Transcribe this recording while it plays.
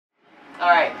All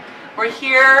right, we're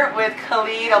here with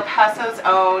Khalid, El Paso's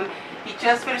own. He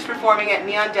just finished performing at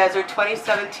Neon Desert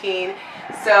 2017.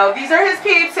 So these are his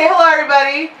peeps. Say hello,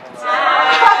 everybody.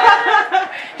 Hi.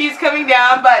 He's coming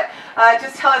down, but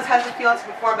just tell us, how does it feel to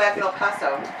perform back in El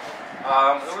Paso?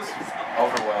 It was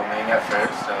overwhelming at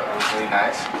first, so it was really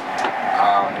nice.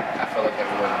 I felt like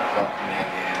everyone welcomed me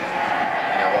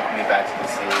again, and welcomed me back to the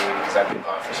city because I've been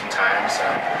gone for some time. So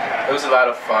it was a lot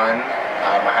of fun.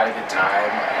 I had a good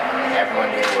time. Everyone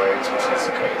knew the words, which is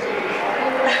crazy.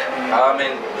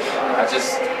 And I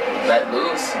just let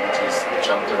loose and just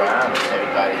jumped around, and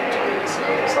everybody enjoyed it. So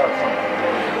it was a lot of fun.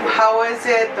 How was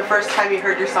it the first time you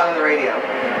heard your song on the radio?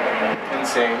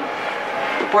 Insane.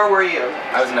 Where were you?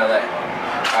 I was in LA,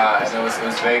 and it was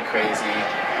very crazy.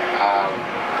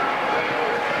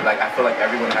 I feel like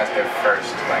everyone has their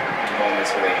first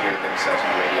moments where they hear themselves on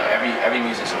the radio. Every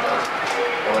musician does.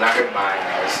 And when I heard mine,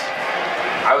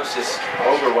 I was just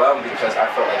overwhelmed because I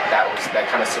felt like that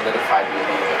kind of solidified me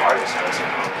being an artist. I was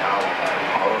now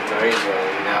all over the radio,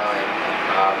 and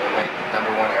it went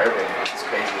 #1 urban, which is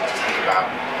crazy to think about.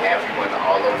 Everyone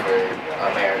all over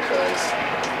America is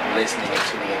listening and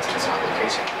tuning into this on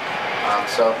location.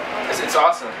 So it's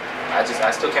awesome. I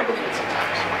still can't believe it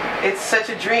sometimes. It's such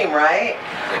a dream, right?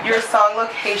 Your song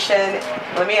location,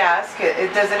 let me ask,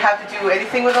 does it have to do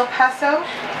anything with El Paso?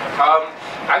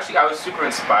 Actually, I was super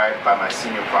inspired by my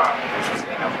senior prom, which was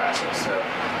in El Paso. So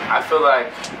I feel like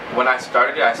when I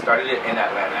started it in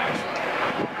Atlanta,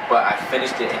 actually. But I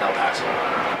finished it in El Paso.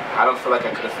 I don't feel like I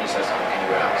could have finished that song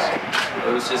anywhere else.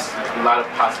 It was just a lot of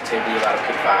positivity, a lot of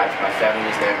good vibes. My family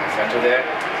was there, my friends were there.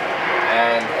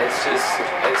 And it's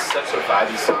such a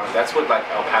vibey song. That's what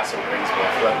El Paso brings me.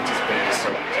 I feel like it just brings me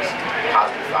some just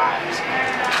positive vibes.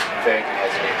 Very good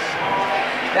headspace.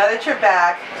 Now that you're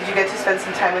back, did you get to spend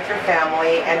some time with your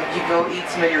family, and did you go eat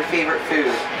some of your favorite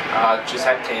food? Just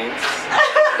had canes.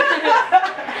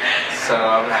 So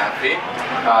I'm happy.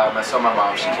 I saw my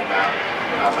mom, she came out.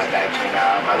 My dad came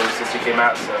out. My little sister came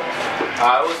out. So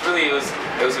it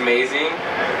was amazing.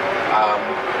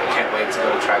 Can't wait to go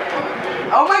to track 1.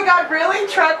 Oh my God, really?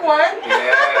 Track 1?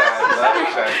 Yeah, I love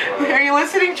track 1. Are you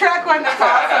listening? Track 1, that's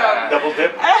awesome. Double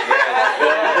dip?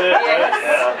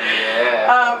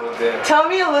 Yeah. Tell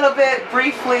me a little bit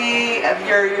briefly of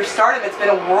your start of it. It's been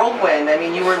a whirlwind. I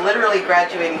mean, you were literally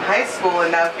graduating high school,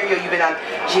 and now here you go. You've been on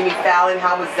Jimmy Fallon.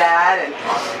 How was that?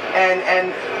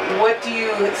 And what do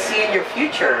you see in your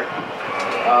future?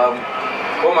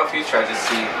 Well, my future, I just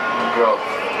see growth.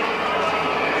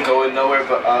 Going nowhere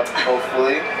but up,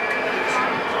 hopefully.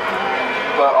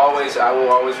 But I will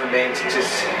always remain to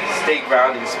just stay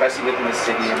grounded, especially within the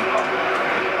city, and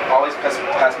always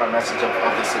pass my message of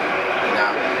the city.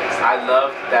 I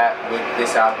love that with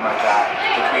this album I got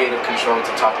the creative control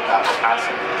to talk about El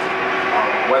Paso.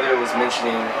 Whether it was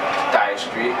mentioning Dyer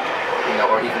Street,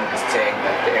 or even saying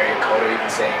the area code, or even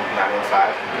saying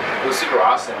 915. It was super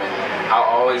awesome, and I'll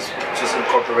always just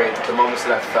incorporate the moments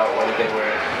that I felt, whether they were,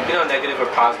 negative or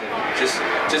positive, just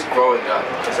growing up.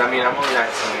 Because I'm only 19,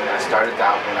 I started the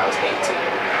album when I was 18.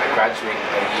 I graduated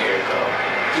a year ago.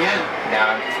 Yeah.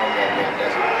 Now I'm performing at Neon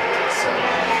Desert. So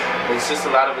it's just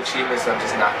a lot of achievements I'm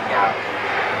just knocking out.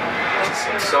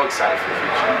 I'm so excited for the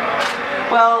future.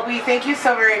 Well, we thank you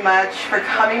so very much for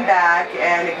coming back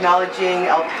and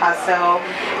acknowledging El Paso,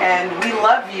 and we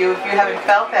love you if you haven't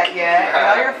felt that yet. And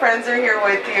all your friends are here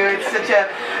with you. It's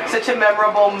such a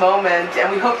memorable moment,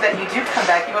 and we hope that you do come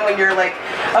back even when you're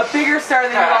a bigger star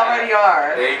than you already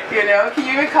are. Can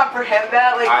you even comprehend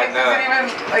that? I know.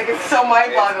 It's so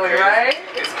mind-boggling, right?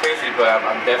 It's crazy, but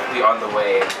I'm definitely on the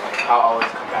way. I'll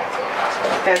always come back to El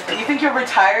Paso. You think you'll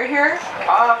retire here?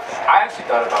 I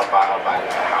actually thought about buying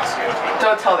a house here.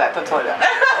 Don't tell that. Don't tell that.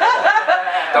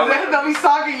 They'll be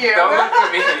stalking you. Don't look for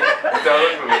me. Don't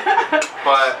look for me.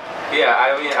 But yeah,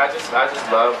 I just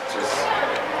love just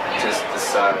the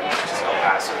sun, just El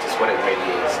Paso, just what it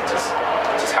radiates, just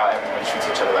how everyone treats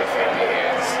each other like family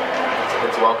here.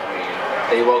 It's welcoming.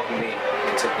 They welcomed me.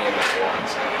 They took me in their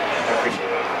arms. I appreciate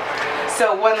it.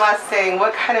 So one last thing,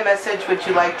 what kind of message would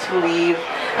you like to leave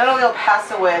not only El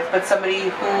Paso with, but somebody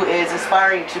who is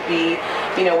aspiring to be,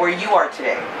 where you are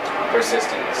today?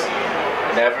 Persistence.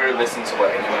 Never listen to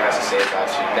what anyone has to say about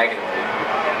you negatively.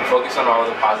 Focus on all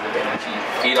the positive energy,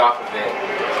 feed off of it,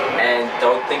 and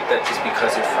don't think that just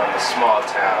because you're from a small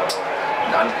town or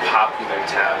an unpopular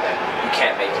town that you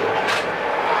can't make it.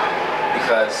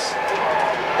 Because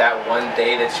that one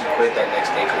day that you quit, that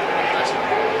next day could have been a blessing.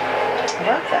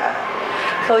 I love that.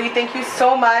 Khalid, thank you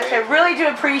so much. I really do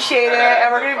appreciate it,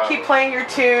 and we're going to keep playing your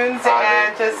tunes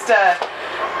and just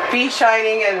Be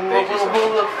shining, and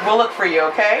we'll look for you,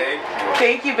 okay?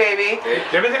 Thank you, baby.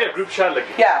 Let me take a group shot, like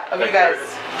of you guys.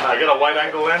 I got a wide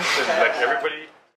angle lens, and like everybody.